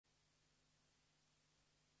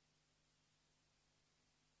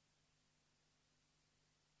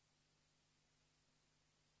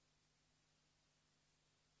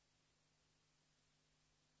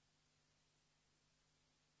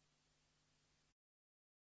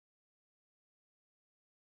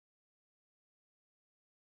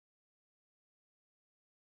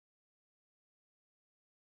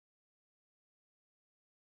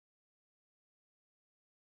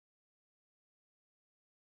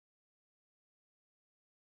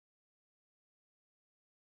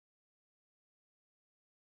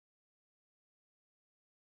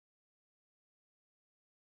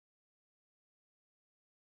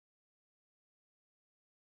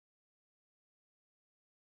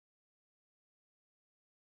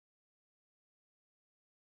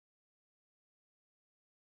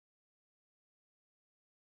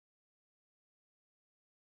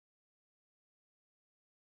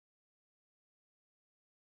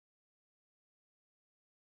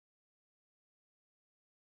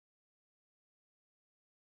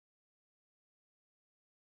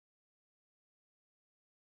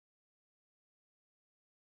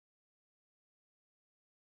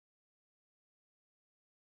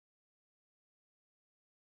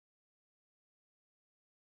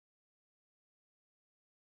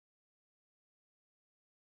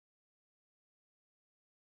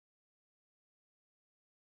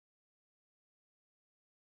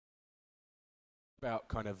about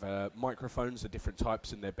kind of microphones, the different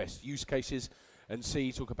types and their best use cases, and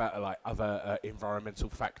C, talk about like other environmental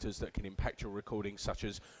factors that can impact your recording, such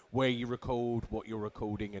as where you record, what you're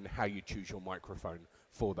recording, and how you choose your microphone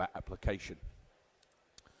for that application.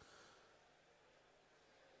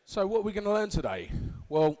 So what are we going to learn today?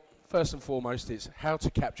 Well, first and foremost is how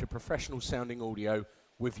to capture professional sounding audio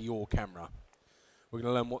with your camera. We're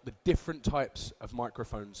going to learn what the different types of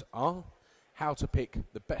microphones are, how to pick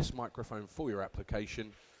the best microphone for your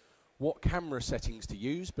application, what camera settings to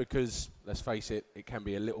use, because let's face it, it can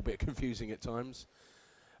be a little bit confusing at times.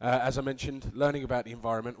 As I mentioned, learning about the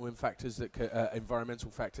environmental factors that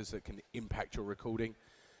can impact your recording,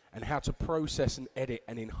 and how to process and edit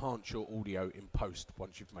and enhance your audio in post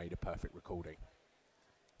once you've made a perfect recording.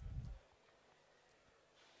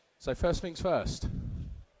 So first things first.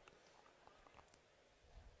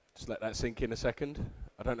 Just let that sink in a second.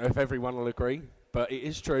 I don't know if everyone will agree, but it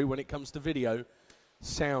is true when it comes to video,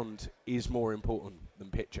 sound is more important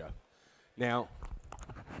than picture. Now,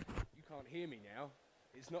 you can't hear me now.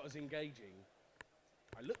 It's not as engaging.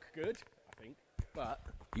 I look good, I think, but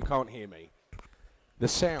you can't hear me. The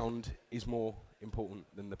sound is more important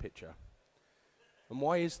than the picture. And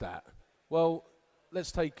why is that? Well,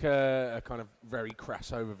 let's take a kind of very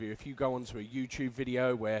crass overview. If you go onto a YouTube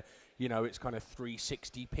video where, you know, it's kind of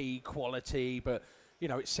 360p quality, but, you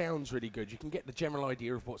know, it sounds really good. You can get the general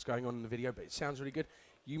idea of what's going on in the video, but it sounds really good.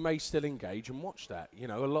 You may still engage and watch that. You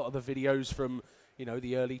know, a lot of the videos from, you know,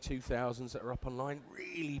 the early 2000s that are up online,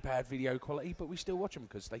 really bad video quality, but we still watch them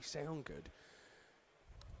because they sound good.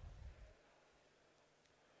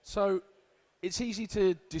 So it's easy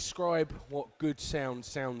to describe what good sound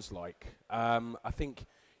sounds like. I think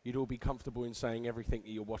you'd all be comfortable in saying everything that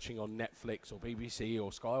you're watching on Netflix or BBC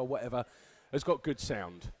or Sky or whatever has got good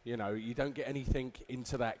sound. You know, you don't get anything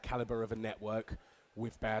into that caliber of a network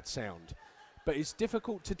with bad sound. But it's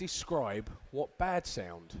difficult to describe what bad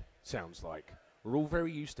sound sounds like. We're all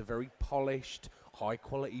very used to very polished,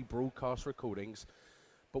 high-quality broadcast recordings.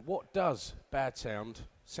 But what does bad sound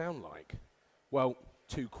like? Well,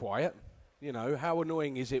 too quiet. You know, how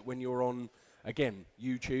annoying is it when you're on, again,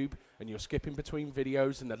 YouTube and you're skipping between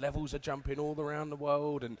videos and the levels are jumping all around the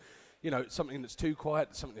world, and, you know, something that's too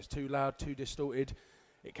quiet, something that's too loud, too distorted,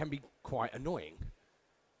 it can be quite annoying.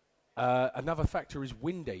 Another factor is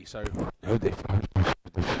windy, so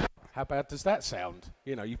how bad does that sound?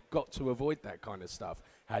 You know, you've got to avoid that kind of stuff.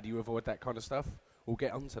 How do you avoid that kind of stuff? We'll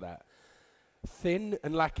get onto that. Thin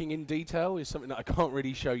and lacking in detail is something that I can't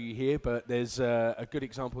really show you here, but there's a good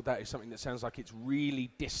example of that is something that sounds like it's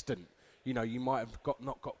really distant. You know, you might have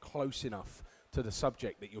not got close enough to the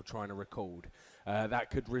subject that you're trying to record.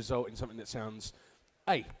 That could result in something that sounds,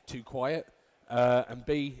 A, too quiet, and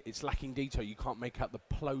B, it's lacking detail. You can't make out the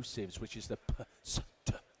plosives, which is the p, s,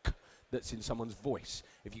 t, k that's in someone's voice.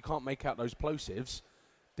 If you can't make out those plosives,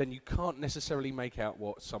 then you can't necessarily make out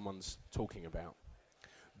what someone's talking about.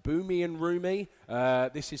 Boomy and roomy,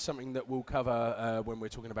 this is something that we'll cover when we're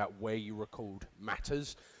talking about where you record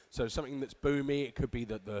matters. So something that's boomy, it could be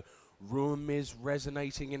that the room is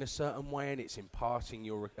resonating in a certain way and it's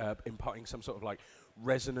imparting some sort of like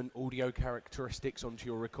resonant audio characteristics onto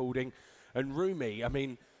your recording. And roomy, I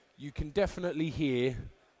mean, you can definitely hear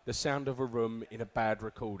the sound of a room in a bad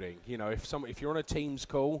recording. You know, if you're on a Teams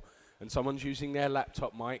call and someone's using their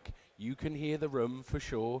laptop mic, you can hear the room for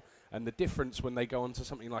sure. And the difference when they go onto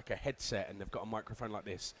something like a headset and they've got a microphone like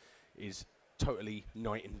this is totally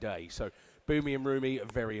night and day. So boomy and roomy, a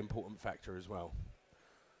very important factor as well.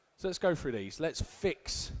 So let's go through these. Let's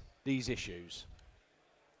fix these issues.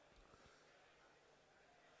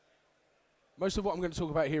 Most of what I'm going to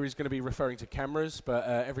talk about here is going to be referring to cameras, but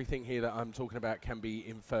everything here that I'm talking about can be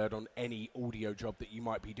inferred on any audio job that you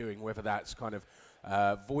might be doing, whether that's kind of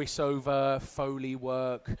voiceover, Foley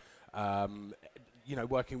work, you know,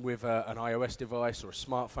 working with an iOS device or a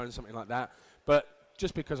smartphone, something like that. But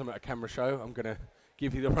just because I'm at a camera show, I'm going to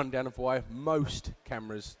give you the rundown of why most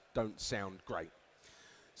cameras don't sound great.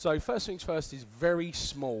 So first things first is very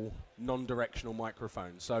small, non-directional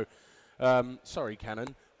microphones. So, sorry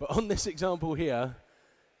Canon, but on this example here,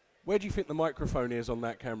 where do you think the microphone is on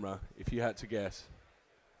that camera, if you had to guess?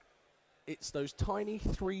 It's those tiny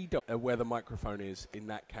 3 dots where the microphone is in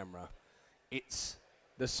that camera. It's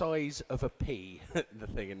the size of a pea, the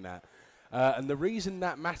thing in that. And the reason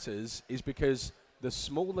that matters is because the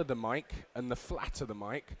smaller the mic and the flatter the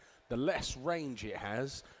mic, the less range it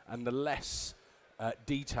has and the less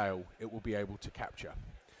detail it will be able to capture.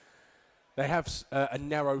 They have a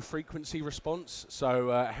narrow frequency response,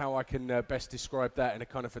 so how I can best describe that in a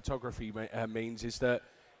kind of photography means is that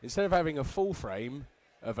instead of having a full frame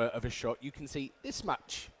of a shot, you can see this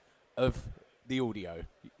much of the audio.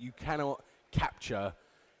 You cannot capture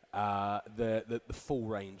the full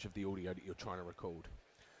range of the audio that you're trying to record.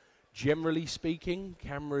 Generally speaking,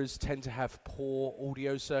 cameras tend to have poor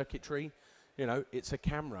audio circuitry. You know, it's a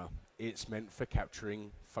camera. It's meant for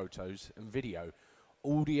capturing photos and video.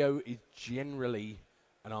 Audio is generally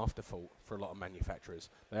an afterthought for a lot of manufacturers.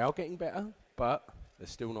 They are getting better, but they're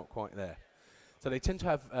still not quite there. So they tend to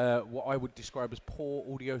have what I would describe as poor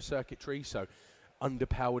audio circuitry, so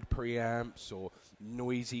underpowered preamps or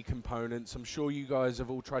noisy components. I'm sure you guys have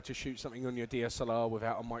all tried to shoot something on your DSLR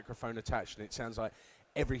without a microphone attached, and it sounds like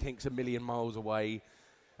everything's a million miles away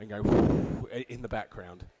and go in the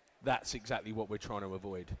background. That's exactly what we're trying to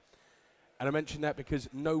avoid. And I mention that because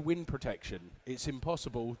no wind protection. It's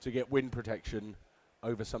impossible to get wind protection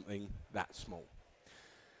over something that small.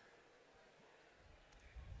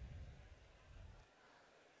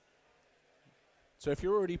 So if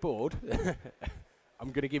you're already bored, I'm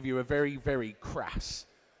going to give you a very, very crass,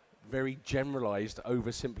 very generalized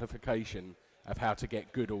oversimplification of how to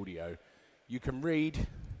get good audio. You can read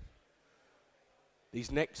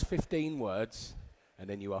these next 15 words, and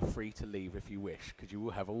then you are free to leave if you wish, because you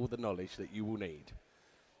will have all the knowledge that you will need.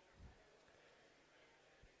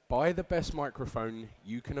 Buy the best microphone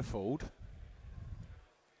you can afford.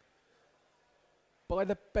 Buy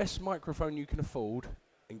the best microphone you can afford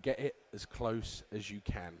and get it as close as you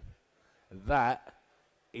can. That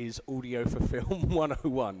is audio for film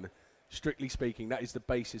 101. Strictly speaking, that is the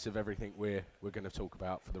basis of everything we're going to talk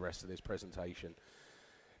about for the rest of this presentation.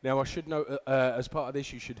 Now, I should note, as part of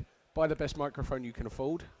this, you should buy the best microphone you can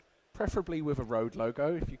afford, preferably with a RØDE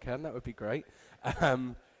logo, if you can. That would be great.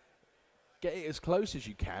 Get it as close as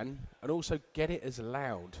you can, and also get it as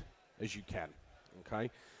loud as you can. Okay.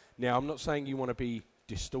 Now, I'm not saying you want to be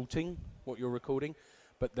distorting what you're recording,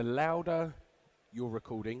 but the louder you're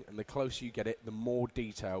recording and the closer you get it, the more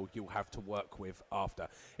detail you'll have to work with after.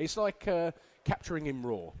 It's like capturing in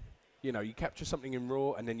RAW. You know, you capture something in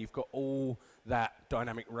RAW and then you've got all that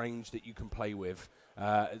dynamic range that you can play with.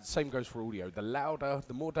 Same goes for audio. The louder,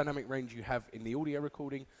 the more dynamic range you have in the audio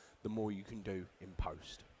recording, the more you can do in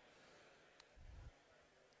post.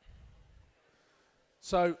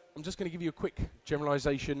 So I'm just going to give you a quick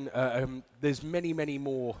generalization. There's many, many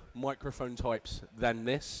more microphone types than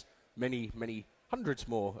this. Many, many hundreds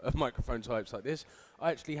more of microphone types like this. I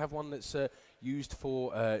actually have one that's used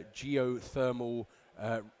for geothermal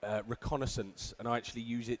reconnaissance, and I actually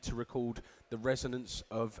use it to record the resonance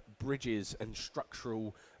of bridges and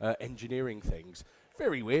structural engineering things.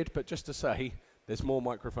 Very weird, but just to say, there's more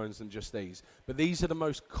microphones than just these. But these are the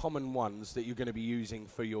most common ones that you're going to be using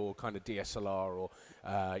for your kind of DSLR or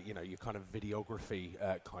you know, your kind of videography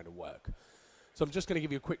kind of work. So I'm just going to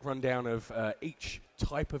give you a quick rundown of each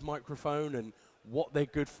type of microphone and what they're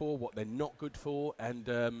good for, what they're not good for,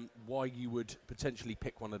 and why you would potentially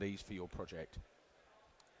pick one of these for your project.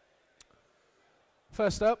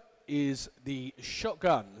 First up is the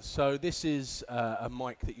shotgun. So this is a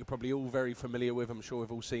mic that you're probably all very familiar with. I'm sure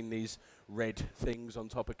we've all seen these red things on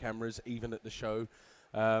top of cameras, even at the show.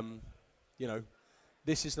 You know,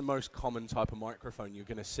 this is the most common type of microphone you're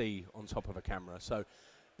going to see on top of a camera. So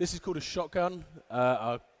this is called a shotgun.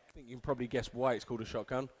 I think you can probably guess why it's called a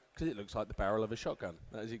shotgun, because it looks like the barrel of a shotgun.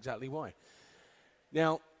 That is exactly why.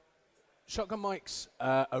 Now, shotgun mics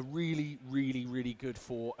are really, really, really good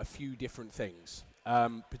for a few different things.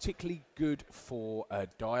 Particularly good for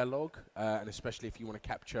dialogue, and especially if you want to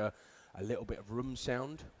capture a little bit of room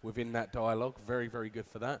sound within that dialogue. Very, very good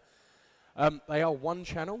for that. They are one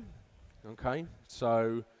channel, okay?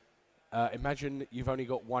 So imagine you've only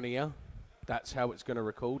got one ear. That's how it's going to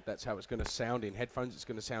record. That's how it's going to sound in headphones. It's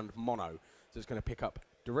going to sound mono. So it's going to pick up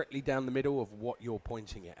directly down the middle of what you're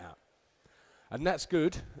pointing it at. And that's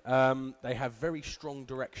good. They have very strong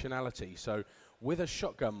directionality. So with a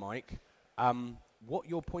shotgun mic, what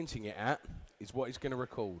you're pointing it at is what it's going to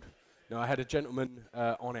record. Now, I had a gentleman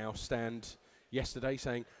on our stand yesterday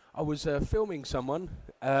saying, I was filming someone,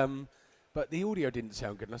 but the audio didn't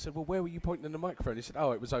sound good. And I said, well, where were you pointing the microphone? He said,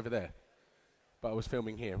 oh, it was over there. But I was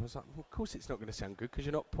filming here. I was like, well, of course it's not going to sound good because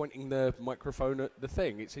you're not pointing the microphone at the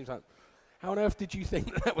thing. It seems like, how on earth did you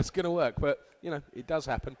think that was going to work? But, you know, it does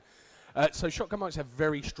happen. So shotgun mics have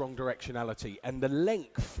very strong directionality, and the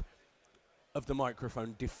length of the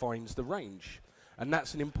microphone defines the range. And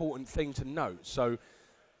that's an important thing to note. So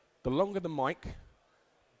the longer the mic,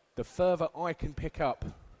 the further I can pick up,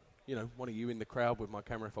 you know, one of you in the crowd with my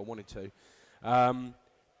camera if I wanted to. And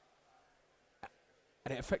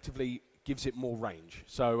it effectively gives it more range.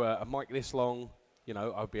 So a mic this long, you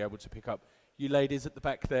know, I'll be able to pick up you ladies at the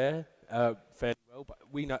back there fairly well. But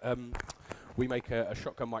we know, we make a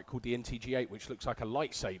shotgun mic called the NTG8, which looks like a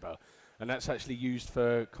lightsaber. And that's actually used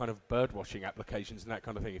for kind of bird watching applications and that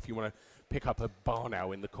kind of thing. If you want to pick up a barn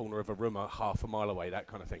owl in the corner of a room half a mile away, that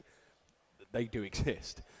kind of thing, they do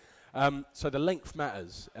exist. So the length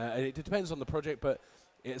matters. And it depends on the project, but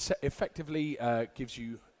it effectively gives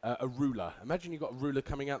you a ruler. Imagine you've got a ruler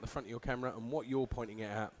coming out the front of your camera, and what you're pointing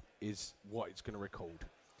it at is what it's going to record.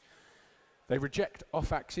 They reject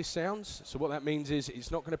off-axis sounds, so what that means is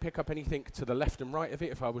it's not going to pick up anything to the left and right of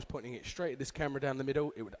it. If I was pointing it straight at this camera down the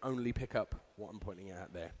middle, it would only pick up what I'm pointing it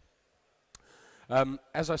at there.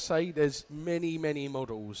 As I say, there's many, many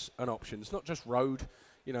models and options, not just RØDE.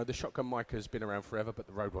 You know, the shotgun mic has been around forever, but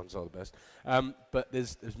the RØDE ones are the best. But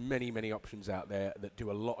there's many, many options out there that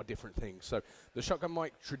do a lot of different things. So the shotgun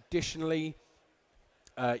mic, traditionally,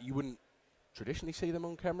 you wouldn't traditionally see them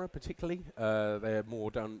on camera, particularly. They're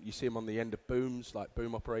more done, you see them on the end of booms, like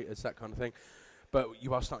boom operators, that kind of thing. But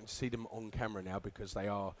you are starting to see them on camera now because they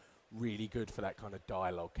are really good for that kind of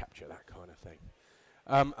dialogue capture, that kind of thing.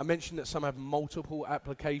 I mentioned that some have multiple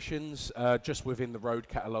applications. Just within the RØDE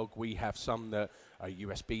catalog, we have some that are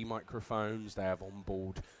USB microphones. They have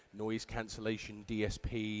onboard noise cancellation,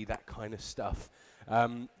 DSP, that kind of stuff.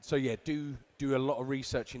 So yeah, do a lot of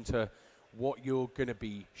research into what you're going to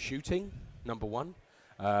be shooting, number one.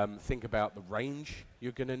 Think about the range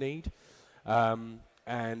you're going to need.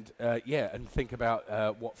 And think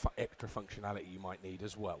about what extra functionality you might need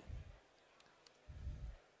as well.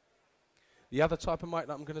 The other type of mic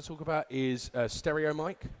that I'm going to talk about is stereo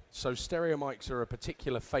mic. So stereo mics are a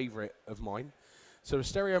particular favorite of mine. So a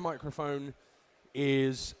stereo microphone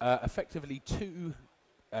is effectively two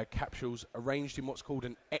capsules arranged in what's called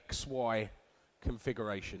an XY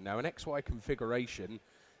configuration. Now, an XY configuration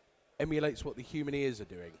emulates what the human ears are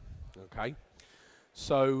doing, okay?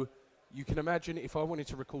 So you can imagine if I wanted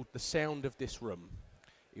to record the sound of this room,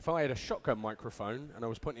 if I had a shotgun microphone and I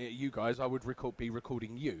was pointing at you guys, I would be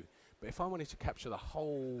recording you. But if I wanted to capture the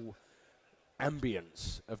whole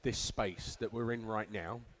ambience of this space that we're in right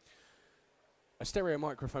now, a stereo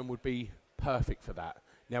microphone would be perfect for that.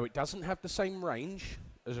 Now, it doesn't have the same range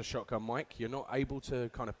as a shotgun mic. You're not able to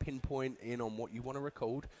kind of pinpoint in on what you want to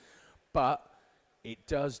record, but it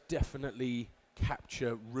does definitely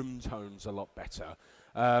capture room tones a lot better.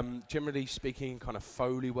 Generally speaking, kind of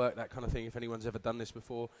Foley work, that kind of thing, if anyone's ever done this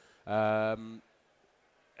before.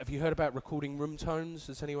 Have you heard about recording room tones?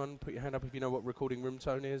 Does anyone put your hand up if you know what recording room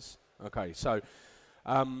tone is? Okay, so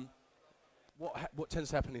what tends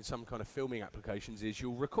to happen in some kind of filming applications is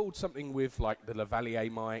you'll record something with like the lavalier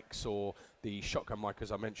mics or the shotgun mic,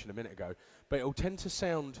 as I mentioned a minute ago, but it'll tend to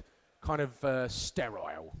sound kind of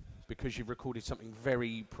sterile because you've recorded something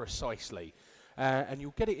very precisely. And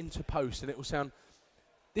you'll get it into post and it will sound,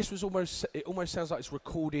 it almost sounds like it's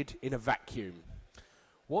recorded in a vacuum.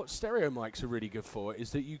 What stereo mics are really good for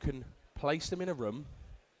is that you can place them in a room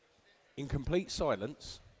in complete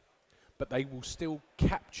silence, but they will still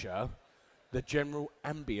capture the general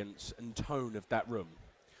ambience and tone of that room.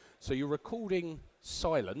 So you're recording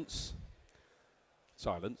silence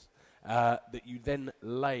that you then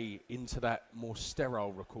lay into that more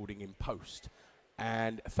sterile recording in post.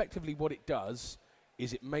 And effectively what it does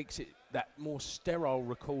is it makes that more sterile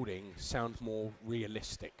recording sound more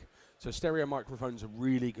realistic. So stereo microphones are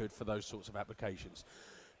really good for those sorts of applications.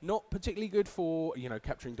 Not particularly good for, you know,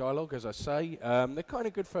 capturing dialogue, as I say. They're kind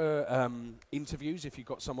of good for interviews if you've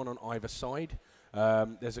got someone on either side.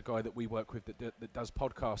 There's a guy that we work with that does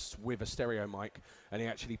podcasts with a stereo mic, and he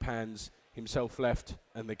actually pans himself left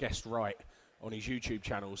and the guest right on his YouTube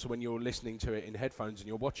channel. So when you're listening to it in headphones and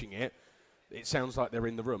you're watching it, it sounds like they're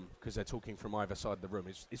in the room because they're talking from either side of the room.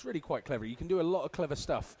 It's really quite clever. You can do a lot of clever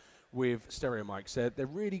stuff with stereo mics. They're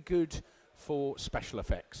really good for special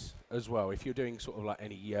effects as well. If you're doing sort of like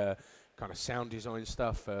any kind of sound design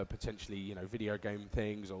stuff, potentially, you know, video game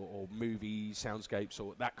things or movie soundscapes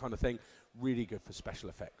or that kind of thing, really good for special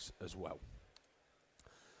effects as well.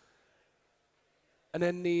 And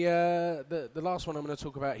then the last one I'm going to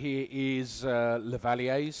talk about here is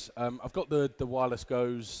lavaliers. I've got the wireless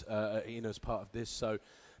goes in as part of this. So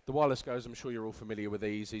the wireless goes, I'm sure you're all familiar with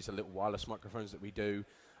these. These are little wireless microphones that we do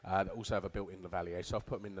that also have a built-in lavalier. So I've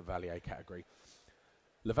put them in the lavalier category.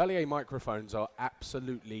 Lavalier microphones are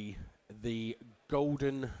absolutely the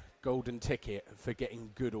golden ticket for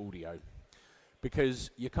getting good audio, because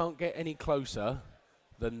you can't get any closer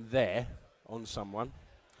than there on someone.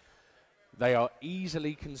 They are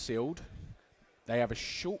easily concealed. They have a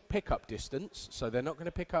short pickup distance, so they're not going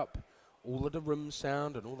to pick up all of the room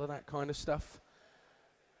sound and all of that kind of stuff.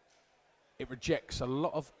 It rejects a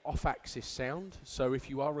lot of off-axis sound, so if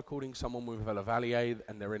you are recording someone with a lavalier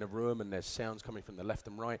and they're in a room and there's sounds coming from the left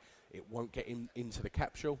and right, it won't get into the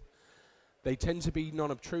capsule. They tend to be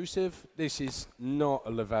non-obtrusive. This is not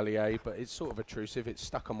a lavalier, but it's sort of obtrusive. It's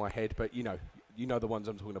stuck on my head, but you know the ones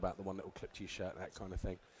I'm talking about, the one that will clip to your shirt, that kind of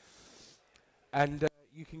thing. And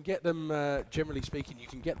you can get them, generally speaking, you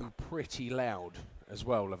can get them pretty loud as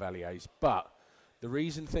well, lavaliers. But the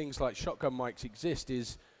reason things like shotgun mics exist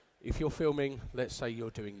is if you're filming, let's say you're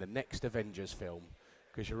doing the next Avengers film,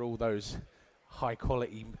 because you're all those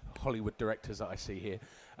high-quality Hollywood directors that I see here,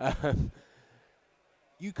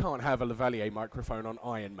 you can't have a lavalier microphone on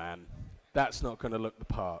Iron Man. That's not going to look the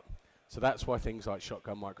part. So that's why things like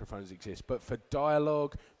shotgun microphones exist. But for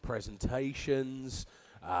dialogue, presentations,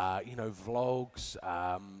 vlogs,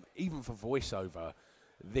 even for voiceover,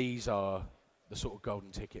 these are the sort of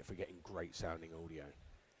golden ticket for getting great sounding audio.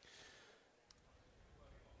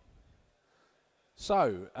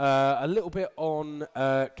 So, a little bit on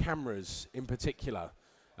cameras in particular,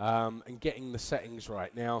 and getting the settings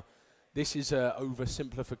right. Now, this is an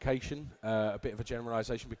oversimplification, a bit of a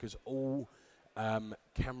generalization, because all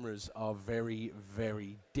cameras are very,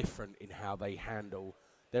 very different in how they handle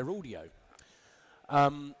their audio.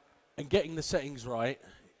 And getting the settings right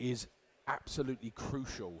is absolutely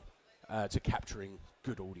crucial to capturing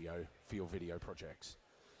good audio for your video projects.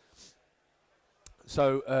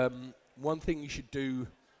 So one thing you should do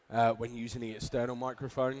when using the external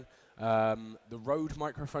microphone, the RØDE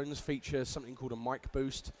microphones feature something called a mic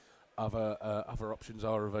boost. Other options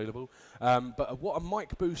are available. But what a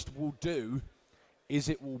mic boost will do is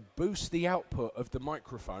it will boost the output of the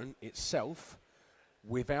microphone itself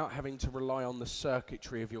without having to rely on the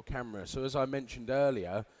circuitry of your camera. So as I mentioned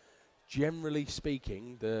earlier, generally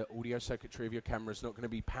speaking, the audio circuitry of your camera is not going to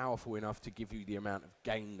be powerful enough to give you the amount of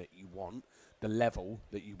gain that you want, the level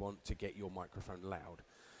that you want to get your microphone loud.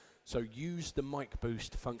 So use the mic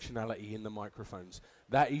boost functionality in the microphones.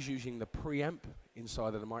 That is using the preamp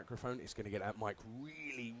inside of the microphone. It's going to get that mic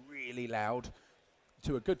really, really loud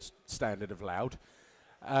to a good standard of loud.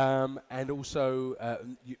 And also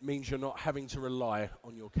it means you're not having to rely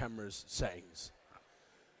on your camera's settings.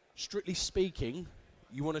 Strictly speaking,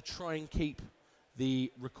 you want to try and keep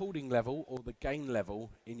the recording level or the gain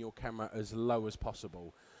level in your camera as low as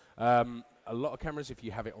possible. A lot of cameras, if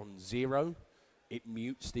you have it on 0, it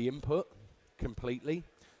mutes the input completely.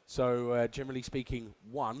 So generally speaking,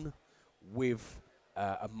 1 with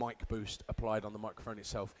a mic boost applied on the microphone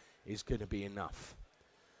itself is going to be enough.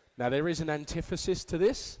 Now there is an antithesis to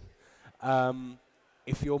this.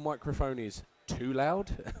 If your microphone is too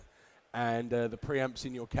loud and the preamps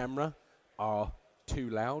in your camera are too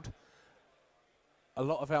loud, a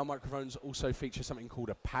lot of our microphones also feature something called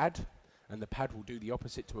a pad, and the pad will do the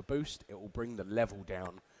opposite to a boost. It will bring the level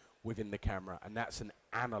down within the camera, and that's an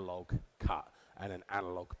analog cut and an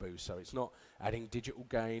analog boost. So it's not adding digital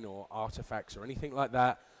gain or artifacts or anything like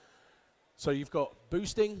that. So you've got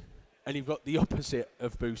boosting and you've got the opposite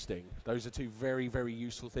of boosting. Those are two very, very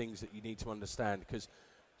useful things that you need to understand, because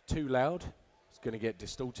too loud, it's going to get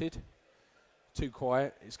distorted. Too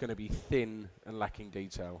quiet, it's going to be thin and lacking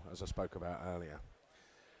detail, as I spoke about earlier.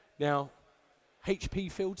 Now,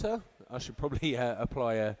 HP filter, I should probably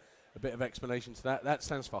apply a bit of explanation to that. That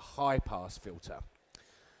stands for high pass filter.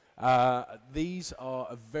 These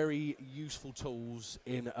are very useful tools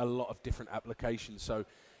in a lot of different applications. So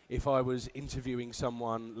if I was interviewing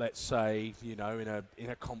someone, let's say, you know, in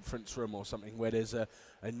a conference room or something where there's a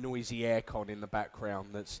noisy aircon in the background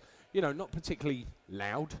that's, you know, not particularly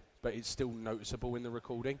loud, but it's still noticeable in the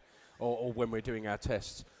recording, or when we're doing our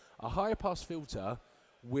tests, a high pass filter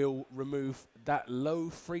will remove that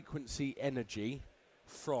low frequency energy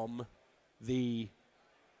from the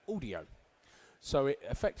audio. So it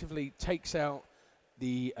effectively takes out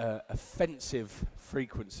the offensive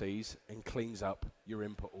frequencies and cleans up your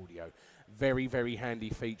input audio. Very, very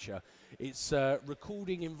handy feature. It's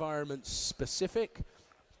recording environment specific,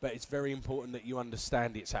 but it's very important that you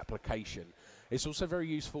understand its application. It's also very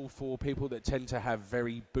useful for people that tend to have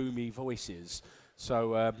very boomy voices.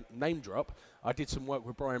 So name drop, I did some work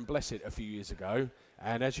with Brian Blessed a few years ago,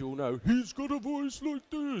 and as you all know, he's got a voice like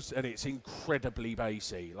this, and it's incredibly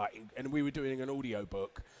bassy. And we were doing an audio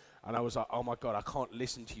book, and I was like, oh my God, I can't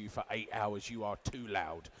listen to you for 8 hours, you are too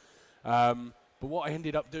loud. But what I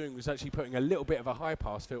ended up doing was actually putting a little bit of a high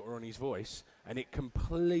pass filter on his voice, and it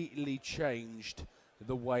completely changed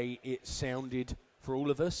the way it sounded for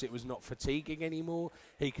all of us. It was not fatiguing anymore.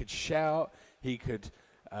 He could shout, he could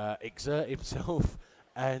exert himself,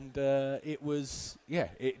 and it was, yeah,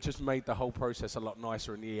 it just made the whole process a lot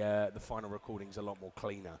nicer, and the final recording's a lot more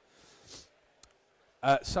cleaner.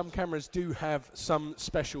 Some cameras do have some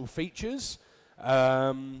special features.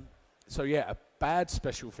 So yeah, a bad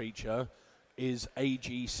special feature is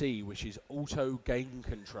AGC, which is auto gain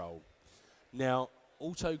control. Now,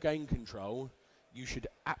 auto gain control, you should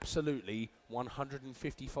absolutely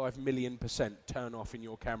 155 million% turn off in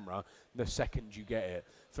your camera the second you get it.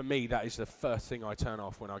 For me, that is the first thing I turn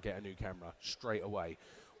off when I get a new camera, straight away.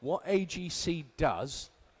 What AGC does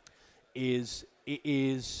is it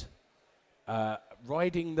is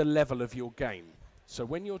riding the level of your gain. So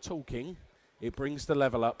when you're talking, it brings the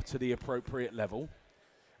level up to the appropriate level.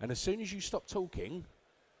 And as soon as you stop talking,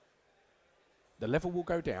 the level will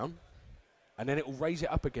go down. And then it will raise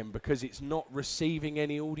it up again because it's not receiving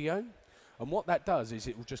any audio. And what that does is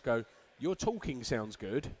it will just go, your talking sounds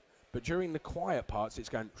good, but during the quiet parts, it's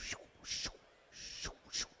going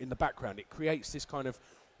in the background. It creates this kind of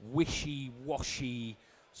wishy-washy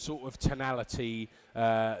sort of tonality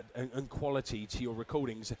and quality to your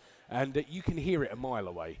recordings. And you can hear it a mile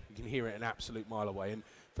away. You can hear it an absolute mile away. And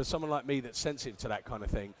for someone like me that's sensitive to that kind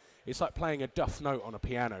of thing, it's like playing a duff note on a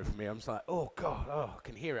piano for me. I'm just like, oh, God, I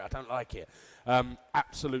can hear it. I don't like it.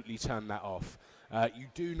 Absolutely turn that off. You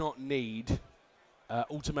do not need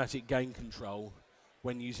automatic gain control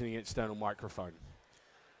when using an external microphone,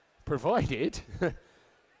 provided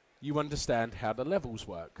you understand how the levels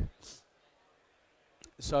work.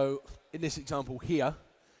 So in this example here,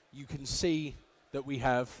 you can see that we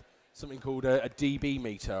have something called a dB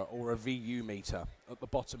meter or a VU meter at the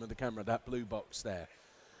bottom of the camera, that blue box there.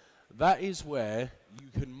 That is where you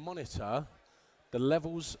can monitor the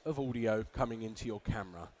levels of audio coming into your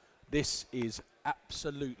camera. This is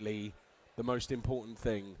absolutely the most important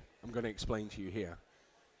thing I'm going to explain to you here.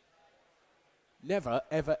 Never,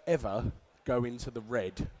 ever, ever go into the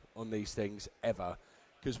red on these things, ever.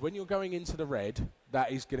 Because when you're going into the red,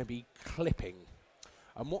 that is going to be clipping.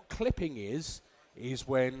 And what clipping is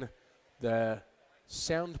when the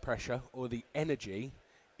sound pressure or the energy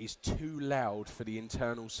is too loud for the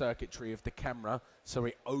internal circuitry of the camera, so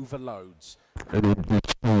it overloads.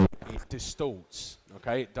 It distorts,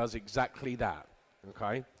 okay? It does exactly that,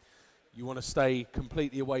 okay? You want to stay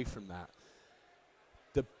completely away from that.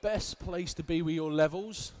 The best place to be with your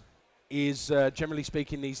levels is, generally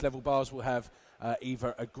speaking, these level bars will have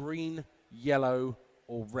either a green, yellow,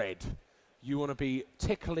 or red. You want to be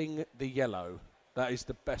tickling the yellow. That is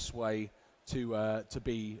the best way to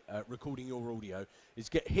be recording your audio, is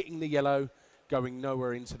hitting the yellow, going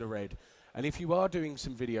nowhere into the red. And if you are doing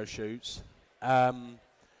some video shoots, and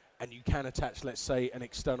you can attach, let's say, an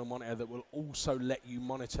external monitor that will also let you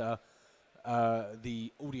monitor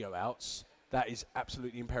the audio outs, that is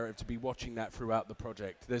absolutely imperative to be watching that throughout the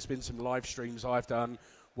project. There's been some live streams I've done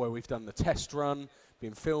where we've done the test run,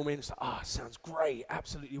 been filming, it's like, sounds great,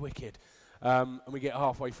 absolutely wicked. And we get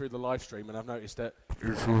halfway through the live stream and I've noticed that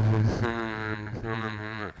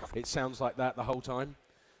it sounds like that the whole time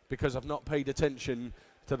because I've not paid attention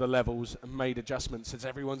to the levels and made adjustments as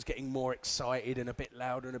everyone's getting more excited and a bit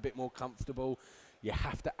louder and a bit more comfortable. You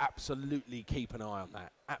have to absolutely keep an eye on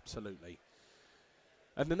that, absolutely.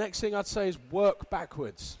 And the next thing I'd say is work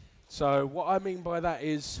backwards. So what I mean by that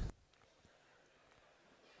is,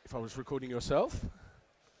 if I was recording yourself,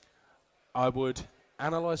 I would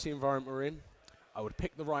analyze the environment we're in, I would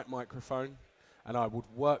pick the right microphone, and I would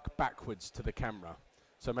work backwards to the camera.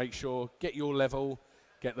 So make sure, get your level,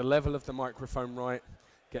 get the level of the microphone right,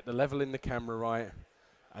 get the level in the camera right,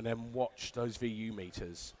 and then watch those VU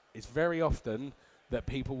meters. It's very often that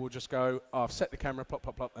people will just go, oh, I've set the camera, plop,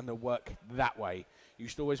 plop, plop, and they'll work that way. You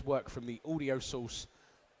should always work from the audio source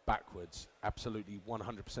backwards, absolutely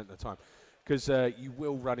 100% of the time. Because you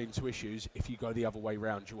will run into issues if you go the other way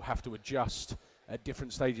around. You'll have to adjust at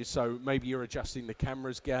different stages. So maybe you're adjusting the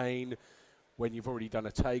camera's gain when you've already done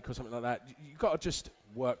a take or something like that. You've got to just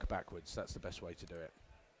work backwards. That's the best way to do it.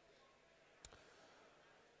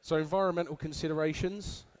 So environmental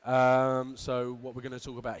considerations. So what we're going to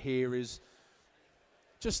talk about here is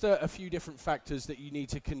just a few different factors that you need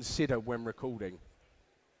to consider when recording.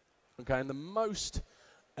 Okay, and the most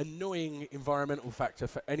annoying environmental factor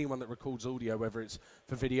for anyone that records audio, whether it's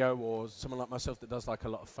for video or someone like myself that does like a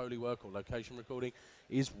lot of Foley work or location recording,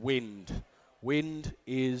 is wind. Wind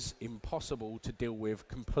is impossible to deal with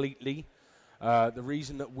completely. The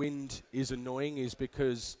reason that wind is annoying is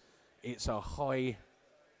because it's a high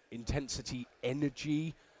intensity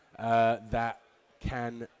energy that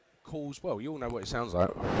can cause, well, you all know what it sounds like.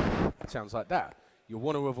 It sounds like that. You'll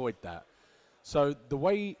want to avoid that. So the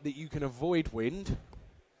way that you can avoid wind,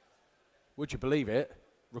 would you believe it,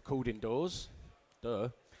 record indoors. Duh.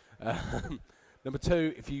 Number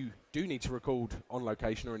two, if you do need to record on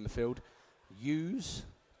location or in the field, use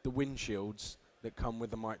the windshields that come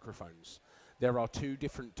with the microphones. There are two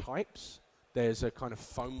different types. There's a kind of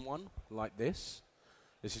foam one like this.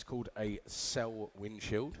 This is called a cell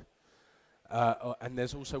windshield. And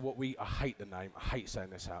there's also what I hate the name, I hate saying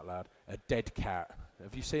this out loud, a dead cat.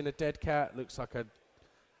 Have you seen a dead cat? Looks like a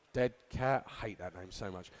dead cat. I hate that name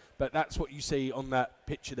so much. But that's what you see on that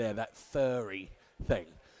picture there, that furry thing.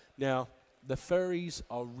 Now, the furries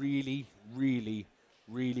are really, really,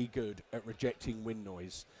 really good at rejecting wind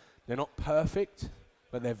noise. They're not perfect,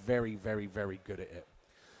 but they're very, very, very good at it.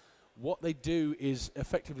 What they do is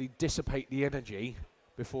effectively dissipate the energy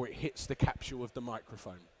before it hits the capsule of the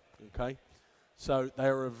microphone, okay? So they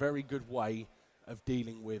are a very good way of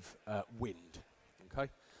dealing with wind, okay?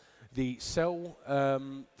 The cell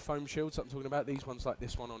foam shields that I'm talking about, these ones like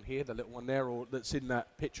this one on here, the little one there, or that's in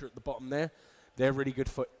that picture at the bottom there, they're really good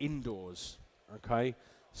for indoors, okay?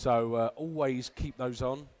 So always keep those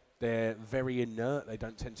on. They're very inert. They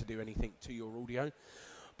don't tend to do anything to your audio.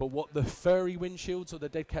 But what the furry windshields or the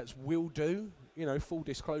dead cats will do, you know, full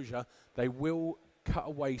disclosure, they will cut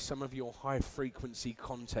away some of your high frequency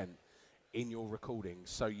content in your recordings.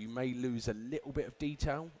 So you may lose a little bit of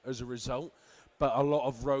detail as a result, but a lot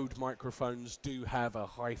of RØDE microphones do have a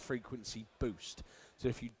high frequency boost. So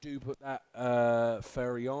if you do put that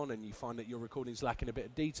furry on and you find that your recording's lacking a bit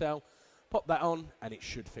of detail, pop that on and it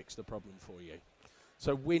should fix the problem for you.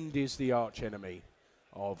 So wind is the arch enemy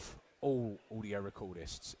of all audio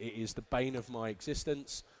recordists. It is the bane of my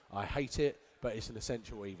existence. I hate it, but it's an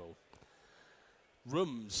essential evil.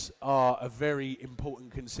 Rooms are a very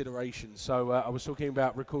important consideration. So I was talking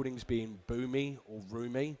about recordings being boomy or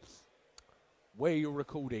roomy. Where you're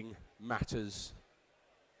recording matters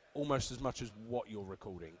almost as much as what you're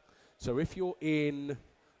recording. So if you're in,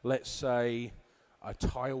 let's say, a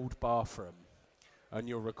tiled bathroom and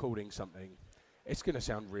you're recording something, it's going to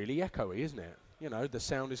sound really echoey, isn't it? You know, the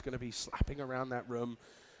sound is going to be slapping around that room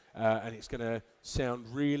and it's going to sound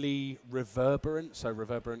really reverberant. So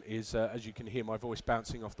reverberant is, as you can hear my voice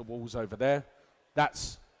bouncing off the walls over there,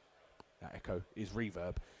 that echo is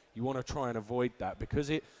reverb. You want to try and avoid that because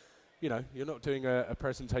it, you know, you're not doing a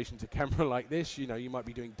presentation to camera like this. You know, you might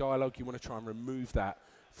be doing dialogue. You want to try and remove that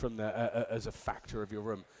from the as a factor of your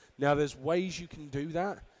room. Now, there's ways you can do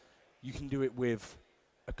that. You can do it with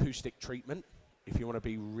acoustic treatment if you want to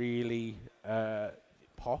be really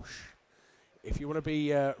posh. If you want to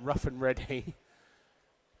be rough and ready,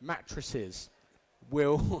 mattresses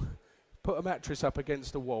will put a mattress up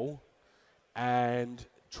against a wall and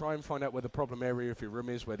try and find out where the problem area of your room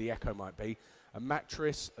is, where the echo might be. A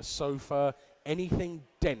mattress, a sofa, anything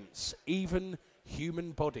dense, even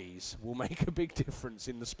human bodies will make a big difference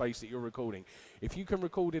in the space that you're recording. If you can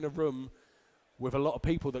record in a room with a lot of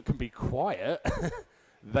people that can be quiet,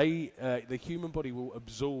 the human body will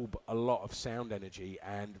absorb a lot of sound energy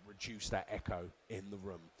and reduce that echo in the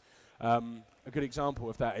room. A good example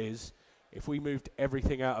of that is if we moved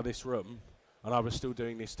everything out of this room and I was still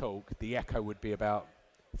doing this talk, the echo would be about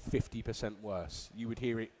 50% worse. You would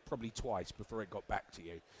hear it probably twice before it got back to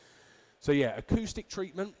you. So yeah, acoustic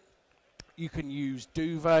treatment. You can use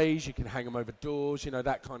duvets, you can hang them over doors, you know,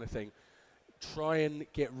 that kind of thing. Try and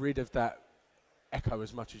get rid of that echo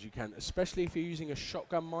as much as you can, especially if you're using a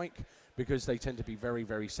shotgun mic, because they tend to be very,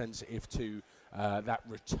 very sensitive to that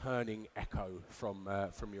returning echo from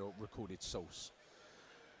your recorded source.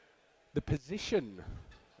 The position.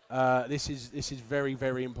 This is very,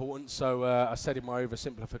 very important. So I said in my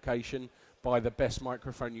oversimplification, buy the best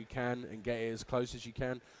microphone you can and get it as close as you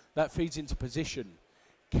can. That feeds into position.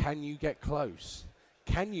 Can you get close?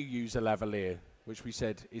 Can you use a lavalier, which we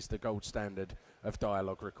said is the gold standard of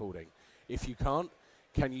dialogue recording? If you can't,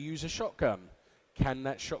 can you use a shotgun? Can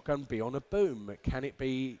that shotgun be on a boom? Can it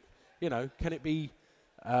be, you know, can it be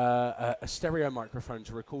a stereo microphone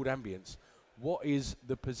to record ambience? What is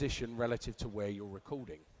the position relative to where you're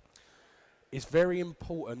recording? It's very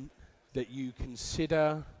important that you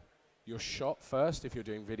consider your shot first if you're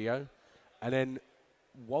doing video, and then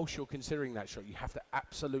whilst you're considering that shot, you have to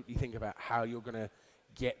absolutely think about how you're going to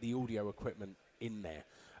get the audio equipment in there.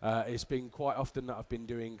 It's been quite often that I've been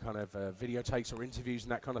doing kind of video takes or interviews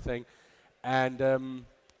and that kind of thing, and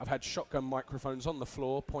I've had shotgun microphones on the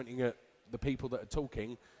floor pointing at the people that are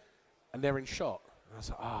talking, and they're in shot. And I was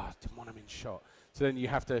like, I didn't want them in shot. So then you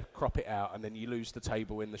have to crop it out, and then you lose the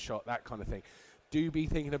table in the shot, that kind of thing. Do be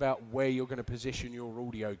thinking about where you're going to position your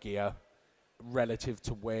audio gear relative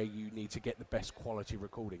to where you need to get the best quality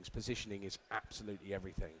recordings. Positioning is absolutely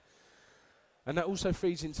everything. And that also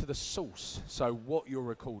feeds into the source, so what you're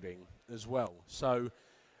recording as well. So,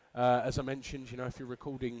 as I mentioned, you know, if you're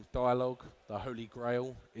recording dialogue, the holy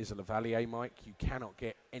grail is a lavalier mic. You cannot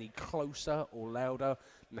get any closer or louder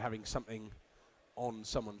than having something on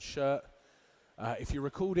someone's shirt. If you're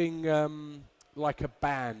recording like a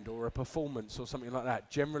band or a performance or something like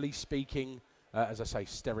that, generally speaking, As I say,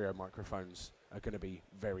 stereo microphones are going to be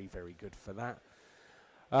very, very good for that.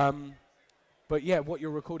 But yeah, what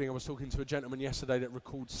you're recording, I was talking to a gentleman yesterday that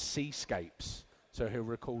records seascapes. So he'll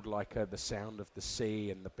record like the sound of the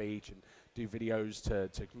sea and the beach and do videos to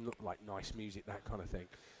look like nice music, that kind of thing.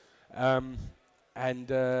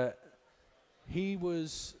 And he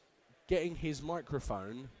was getting his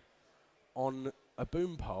microphone on a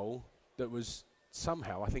boom pole that was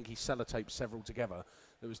somehow, I think he sellotaped several together,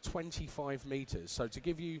 that was 25 meters. So to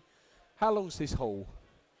give you, how long's this hall?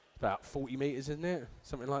 About 40 meters, isn't it?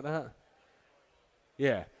 Something like that.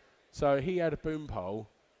 Yeah. So he had a boom pole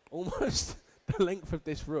almost the length of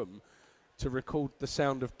this room to record the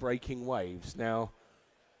sound of breaking waves. Now,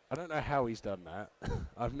 I don't know how he's done that.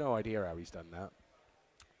 I have no idea how he's done that.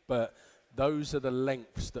 But those are the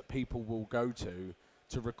lengths that people will go to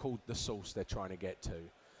record the source they're trying to get to.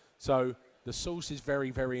 So the source is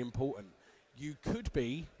very, very important. You could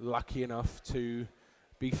be lucky enough to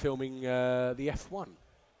be filming the F1.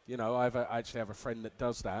 You know, I actually have a friend that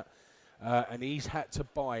does that. And he's had to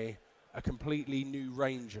buy a completely new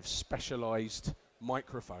range of specialized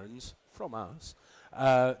microphones from us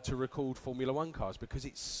to record Formula One cars because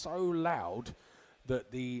it's so loud that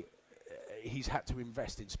he's had to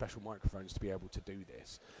invest in special microphones to be able to do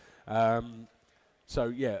this. So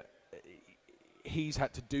yeah, he's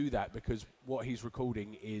had to do that because what he's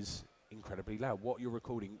recording is incredibly loud. What you're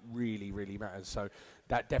recording really, really matters. So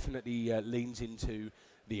that definitely leans into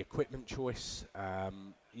the equipment choice.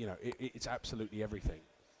 You know, it's absolutely everything.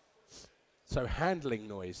 So handling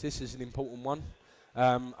noise, this is an important one.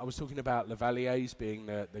 I was talking about lavaliers being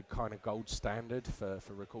the kind of gold standard for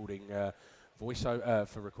recording voiceover,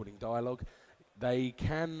 for recording dialogue. They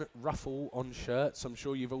can ruffle on shirts. I'm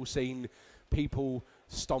sure you've all seen people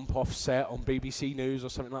stomp off set on BBC News or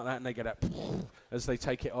something like that, and they get that as they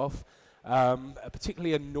take it off. A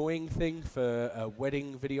particularly annoying thing for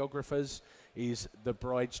wedding videographers is the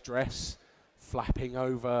bride's dress flapping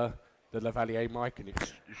over the lavalier mic, and it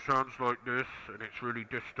sounds like this, and it's really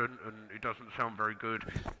distant, and it doesn't sound very good.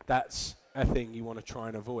 That's a thing you want to try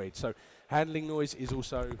and avoid. So handling noise is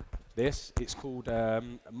also this. It's called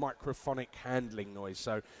microphonic handling noise.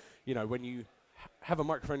 So, you know, when you have a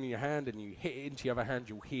microphone in your hand and you hit it into your other hand,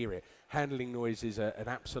 you'll hear it. Handling noise is an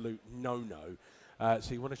absolute no-no.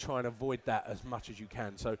 So you want to try and avoid that as much as you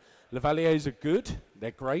can. So lavaliers are good,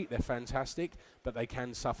 they're great, they're fantastic, but they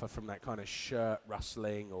can suffer from that kind of shirt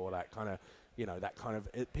rustling or that kind of, you know, that kind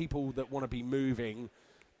of, people that want to be moving,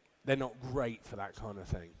 they're not great for that kind of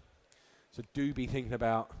thing. So do be thinking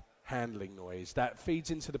about handling noise. That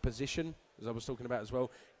feeds into the position, as I was talking about as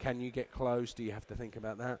well. Can you get close? Do you have to think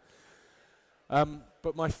about that?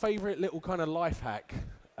 But my favorite little kind of life hack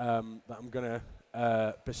that I'm going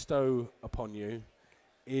to bestow upon you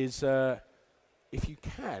is if you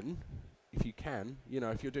can, you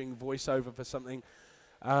know, if you're doing voiceover for something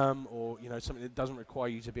or, you know, something that doesn't require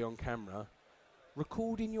you to be on camera,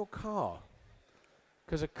 record in your car.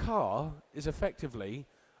 Because a car is effectively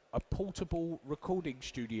a portable recording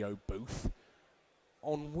studio booth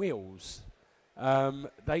on wheels.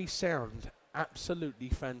 They sound absolutely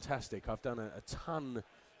fantastic. I've done a ton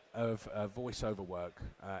of voiceover work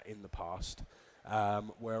in the past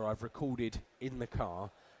where I've recorded in the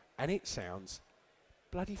car, and it sounds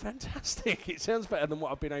bloody fantastic. It sounds better than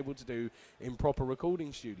what I've been able to do in proper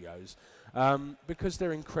recording studios because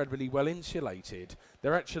they're incredibly well insulated.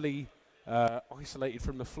 They're actually isolated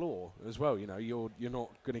from the floor as well. You know, you're not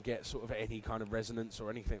going to get sort of any kind of resonance or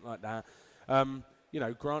anything like that. You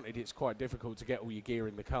know, granted, it's quite difficult to get all your gear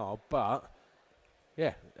in the car, but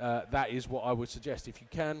yeah, that is what I would suggest. If you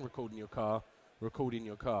can record in your car, record in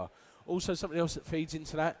your car. Also, something else that feeds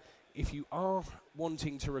into that, if you are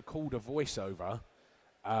wanting to record a voiceover,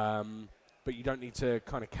 but you don't need to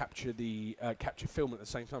kind of capture film at the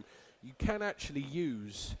same time, you can actually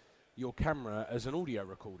use your camera as an audio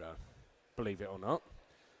recorder, believe it or not.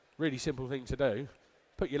 Really simple thing to do.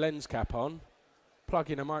 Put your lens cap on, plug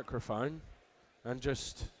in a microphone, and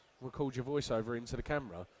just record your voiceover into the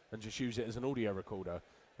camera and just use it as an audio recorder.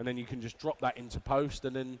 And then you can just drop that into post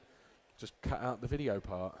and then just cut out the video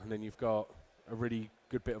part, and then you've got a really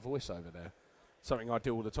good bit of voiceover there. Something I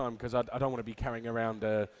do all the time because I don't want to be carrying around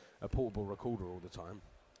a portable recorder all the time.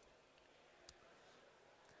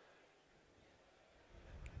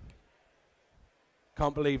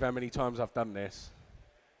 Can't believe how many times I've done this.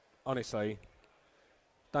 Honestly,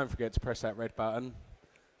 don't forget to press that red button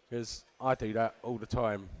because I do that all the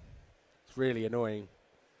time. It's really annoying.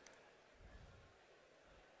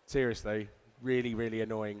 Seriously, really, really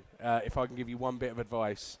annoying. If I can give you one bit of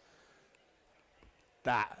advice,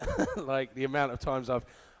 that, like the amount of times I was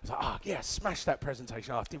like, oh yeah, smash that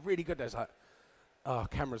presentation. Oh, I did really good. There's like, oh,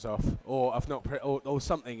 camera's off, or I've not, or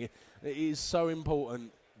something. It is so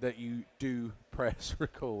important that you do press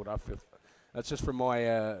record. I feel that's just from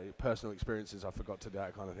my personal experiences. I forgot to do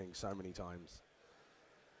that kind of thing so many times.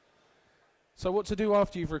 So what to do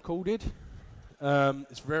after you've recorded?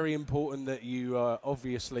 It's very important that you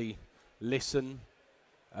obviously listen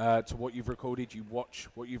to what you've recorded. You watch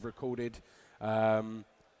what you've recorded.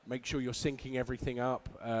 Make sure you're syncing everything up.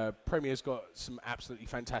 Premiere's got some absolutely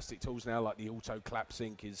fantastic tools now, like the auto clap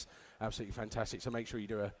sync is absolutely fantastic. So make sure you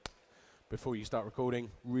do a before you start recording.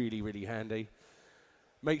 Really, really handy.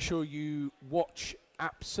 Make sure you watch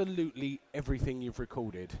absolutely everything you've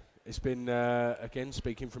recorded. It's been, again,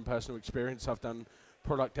 speaking from personal experience, I've done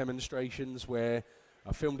product demonstrations where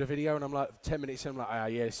I filmed a video and I'm like 10 minutes in, I'm like, ah,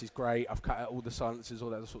 yeah, this is great. I've cut out all the silences, all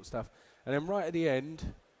that sort of stuff. And then right at the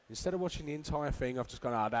end, instead of watching the entire thing, I've just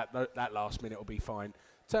gone, ah, that last minute will be fine.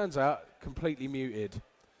 Turns out, completely muted.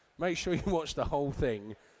 Make sure you watch the whole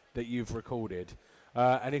thing that you've recorded.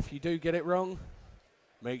 And if you do get it wrong,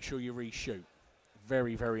 make sure you reshoot.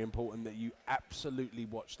 Very, very important that you absolutely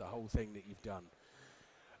watch the whole thing that you've done.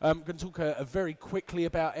 I'm going to talk very quickly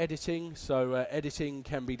about editing. So editing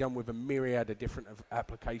can be done with a myriad of different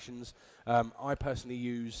applications. I personally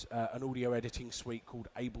use an audio editing suite called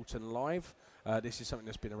Ableton Live. This is something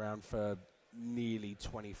that's been around for nearly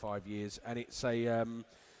 25 years, and it's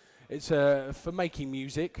for making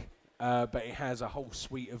music, but it has a whole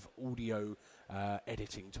suite of audio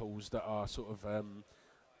editing tools that are sort of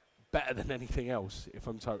better than anything else, if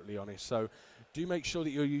I'm totally honest. So do make sure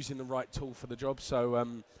that you're using the right tool for the job.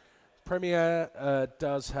 So Premiere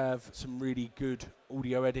does have some really good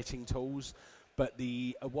audio editing tools, but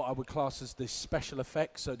the what I would class as the special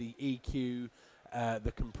effects, so the EQ,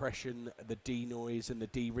 the compression, the denoise and the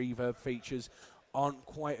de-reverb features aren't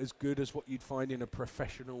quite as good as what you'd find in a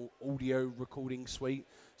professional audio recording suite.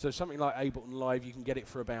 So something like Ableton Live, you can get it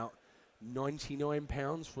for about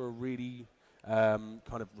 £99 for a really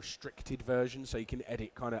kind of restricted version, so you can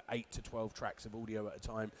edit kind of 8 to 12 tracks of audio at a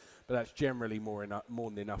time, but that's generally more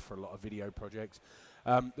than enough for a lot of video projects.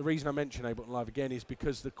 The reason I mention Ableton Live again is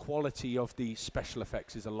because the quality of the special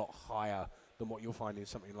effects is a lot higher than what you'll find in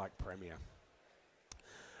something like Premiere.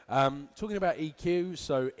 Talking about EQ,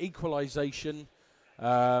 so equalization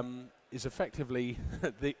is effectively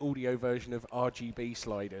the audio version of RGB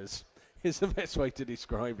sliders. Is the best way to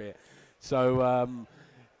describe it. So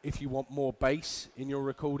if you want more bass in your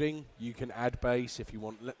recording, you can add bass. If you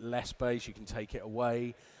want less bass, you can take it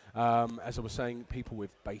away. As I was saying, people with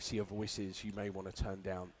bassier voices, you may want to turn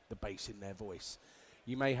down the bass in their voice.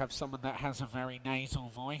 You may have someone that has a very nasal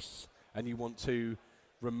voice, and you want to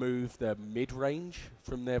remove the mid-range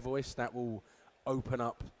from their voice. That will open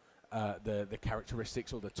up the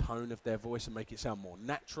characteristics or the tone of their voice and make it sound more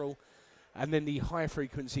natural. And then the high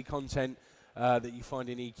frequency content that you find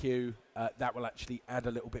in EQ, that will actually add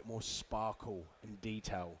a little bit more sparkle and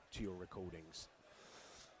detail to your recordings.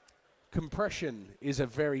 Compression is a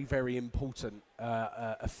very, very important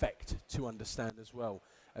effect to understand as well.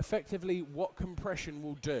 Effectively, what compression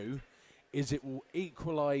will do is it will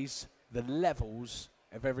equalize the levels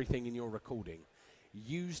of everything in your recording.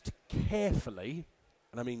 Used carefully,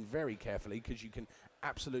 and I mean very carefully, because you can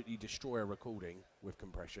absolutely destroy a recording with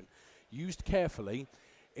compression. Used carefully,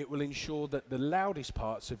 it will ensure that the loudest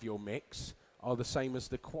parts of your mix are the same as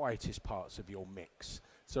the quietest parts of your mix.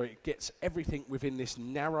 So it gets everything within this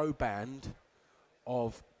narrow band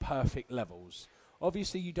of perfect levels.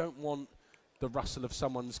 Obviously, you don't want the rustle of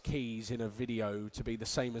someone's keys in a video to be the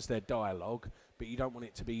same as their dialogue, but you don't want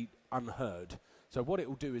it to be unheard. So what it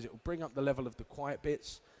will do is it will bring up the level of the quiet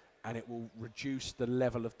bits, and it will reduce the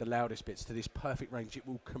level of the loudest bits to this perfect range. It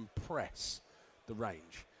will compress the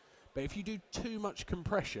range. But if you do too much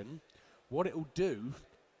compression, what it will do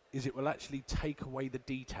is it will actually take away the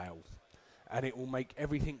detail, and it will make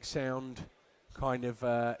everything sound kind of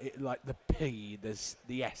like the P, there's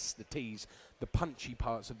the S, the T's, the punchy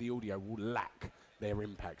parts of the audio will lack their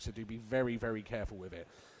impact. So do be very, very careful with it.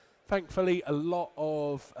 Thankfully, a lot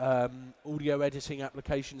of audio editing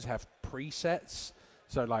applications have presets.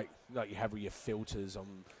 So like you have with your filters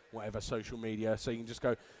on whatever social media. So you can just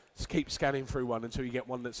keep scanning through one until you get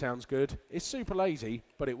one that sounds good. It's super lazy,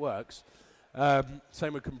 but it works.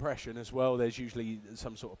 Same with compression as well. There's usually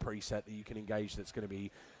some sort of preset that you can engage that's going to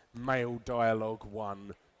be male dialogue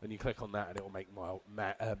 1, and you click on that and it will make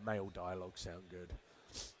male dialogue sound good.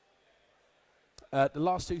 The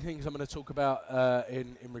last two things I'm going to talk about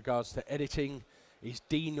in regards to editing is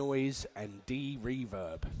denoise and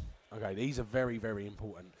de-reverb. Okay, these are very, very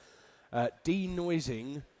important.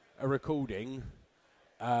 Denoising a recording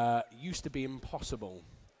used to be impossible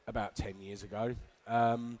about 10 years ago.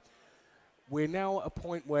 we're now at a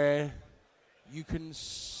point where you can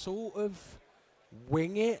sort of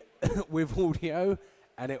wing it with audio,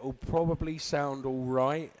 and it will probably sound all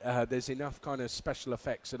right. There's enough kind of special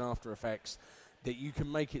effects and After Effects that you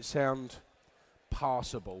can make it sound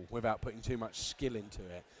passable without putting too much skill into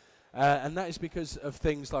it. And that is because of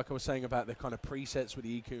things like I was saying about the kind of presets with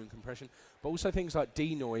the EQ and compression, but also things like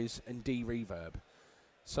denoise and de-reverb.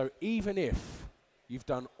 So even if you've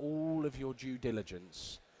done all of your due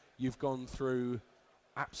diligence, you've gone through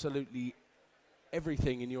absolutely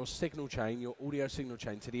everything in your signal chain, your audio signal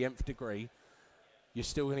chain to the nth degree, you're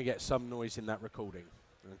still going to get some noise in that recording.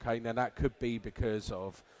 Okay, now that could be because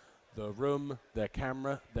of the room, their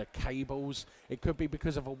camera, their cables. It could be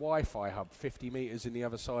because of a Wi-Fi hub 50 meters in the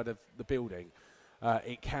other side of the building.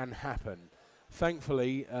 It can happen.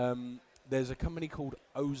 Thankfully, there's a company called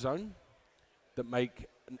Ozone that make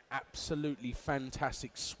an absolutely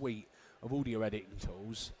fantastic suite of audio editing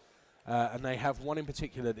tools. And they have one in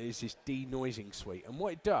particular that is this denoising suite. And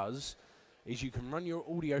what it does is you can run your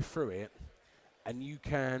audio through it and you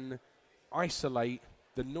can isolate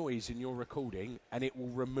the noise in your recording and it will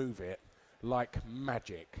remove it like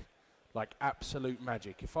magic, like absolute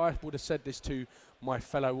magic. If I would have said this to my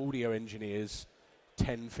fellow audio engineers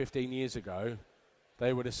 10, 15 years ago,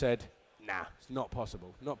 they would have said, nah, it's not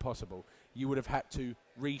possible, not possible. You would have had to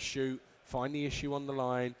reshoot, find the issue on the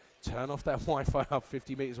line, turn off that Wi-Fi hub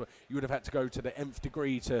 50 meters away. You would have had to go to the nth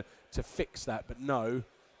degree to fix that, but no,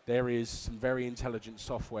 there is some very intelligent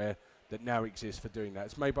software that now exists for doing that.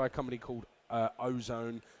 It's made by a company called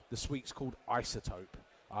Ozone. The suite's called Isotope.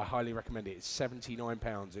 I highly recommend it. It's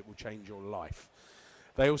 £79. It will change your life.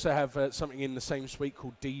 They also have something in the same suite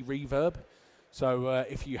called de-reverb. So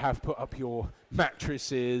if you have put up your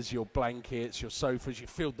mattresses, your blankets, your sofas, you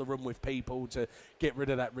filled the room with people to get rid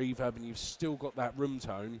of that reverb, and you've still got that room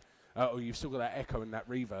tone, or you've still got that echo and that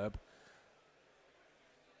reverb,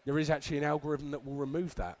 there is actually an algorithm that will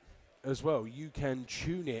remove that as well. You can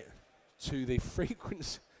tune it to the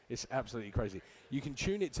frequency. It's absolutely crazy. You can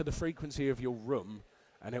tune it to the frequency of your room,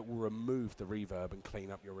 and it will remove the reverb and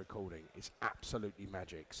clean up your recording. It's absolutely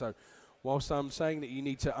magic. So whilst I'm saying that you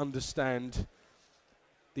need to understand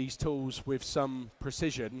these tools with some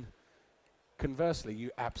precision, conversely,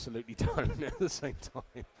 you absolutely don't at the same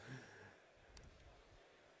time.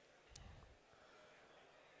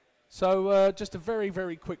 So just a very,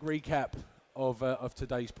 very quick recap of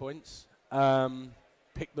today's points.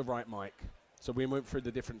 Pick the right mic. So we went through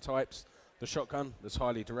the different types. The shotgun, that's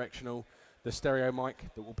highly directional. The stereo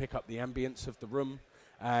mic that will pick up the ambience of the room.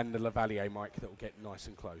 And the lavalier mic that will get nice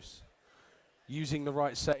and close. Using the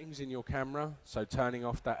right settings in your camera, so turning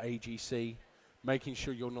off that AGC, making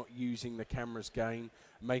sure you're not using the camera's gain,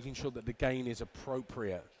 making sure that the gain is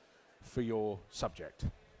appropriate for your subject.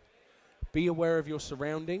 Be aware of your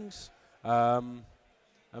surroundings. I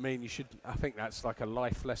mean, I think that's like a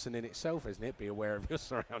life lesson in itself, isn't it? Be aware of your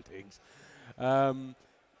surroundings.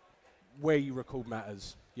 Where you record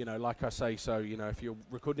matters. You know, like I say, so, you know, if you're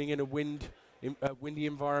recording in a windy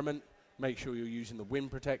environment, make sure you're using the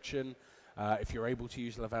wind protection. If you're able to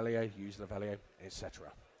use lavalier, etc.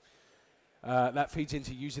 That feeds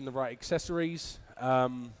into using the right accessories.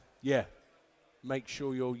 Yeah, make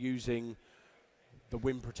sure you're using the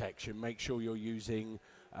wind protection. Make sure you're using,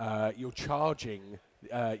 you're charging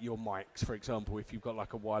your mics, for example, if you've got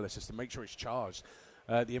like a wireless system, make sure it's charged.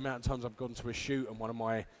 The amount of times I've gone to a shoot and one of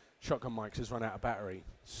my shotgun mics has run out of battery.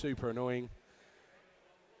 Super annoying.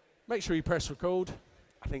 Make sure you press record.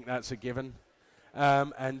 I think that's a given.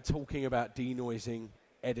 And talking about denoising,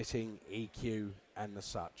 editing, EQ, and the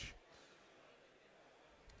such.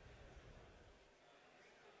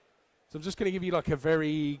 So I'm just going to give you like a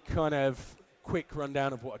very kind of quick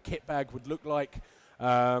rundown of what a kit bag would look like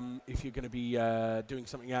if you're going to be doing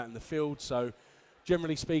something out in the field. So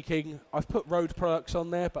generally speaking, I've put RØDE products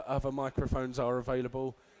on there, but other microphones are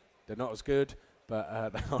available. They're not as good,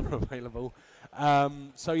 but they are available.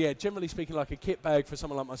 So yeah, generally speaking, like a kit bag for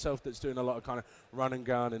someone like myself that's doing a lot of kind of run and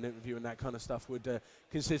gun and interview and that kind of stuff would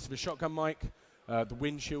consist of a shotgun mic, the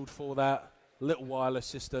windshield for that, little wireless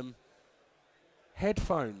system,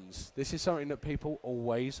 headphones. This is something that people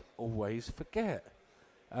always forget.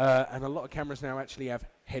 And a lot of cameras now actually have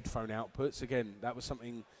headphone outputs. Again, that was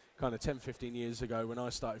something kind of 10, 15 years ago when I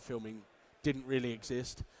started filming, didn't really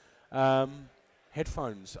exist.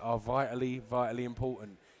 Headphones are vitally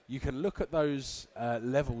important. You can look at those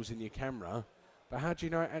levels in your camera, but how do you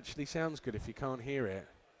know it actually sounds good if you can't hear it?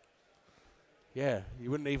 Yeah,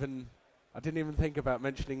 you wouldn't even, I didn't even think about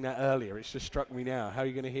mentioning that earlier. It's just struck me now. How are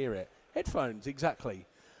you going to hear it? Headphones, exactly.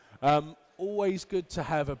 Always good to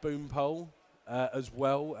have a boom pole. as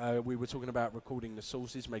well. We were talking about recording the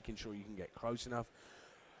sources, making sure you can get close enough.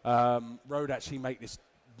 RØDE actually make this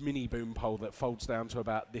mini boom pole that folds down to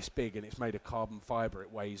about this big, and it's made of carbon fibre.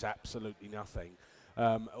 It weighs absolutely nothing.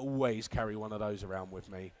 Always carry one of those around with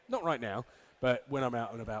me. Not right now, but when I'm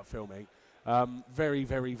out and about filming. Very,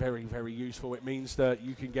 very, very, very useful. It means that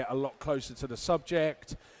you can get a lot closer to the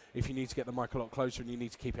subject. If you need to get the mic a lot closer and you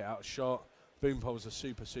need to keep it out of shot, boom poles are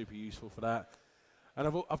super, super useful for that. And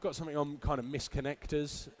I've got something on kind of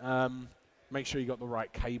misconnectors. Make sure you've got the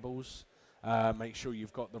right cables. Make sure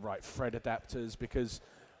you've got the right thread adapters, because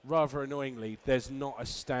rather annoyingly, there's not a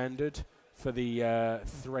standard for the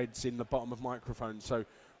threads in the bottom of microphones. So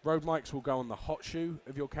RØDE mics will go on the hot shoe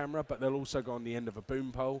of your camera, but they'll also go on the end of a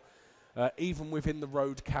boom pole. Even within the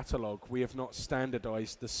RØDE catalogue, we have not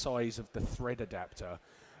standardized the size of the thread adapter.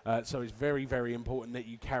 So it's very, very important that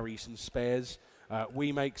you carry some spares.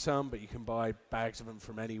 We make some, but you can buy bags of them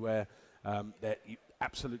from anywhere. That you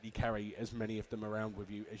absolutely carry as many of them around with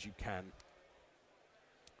you as you can.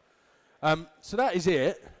 So that is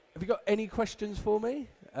it. Have you got any questions for me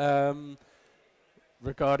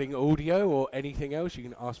regarding audio or anything else? You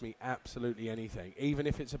can ask me absolutely anything, even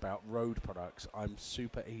if it's about RØDE products. I'm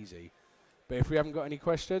super easy. But if we haven't got any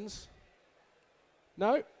questions,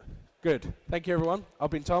 no? Good. Thank you, everyone. I've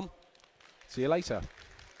been Tom. See you later.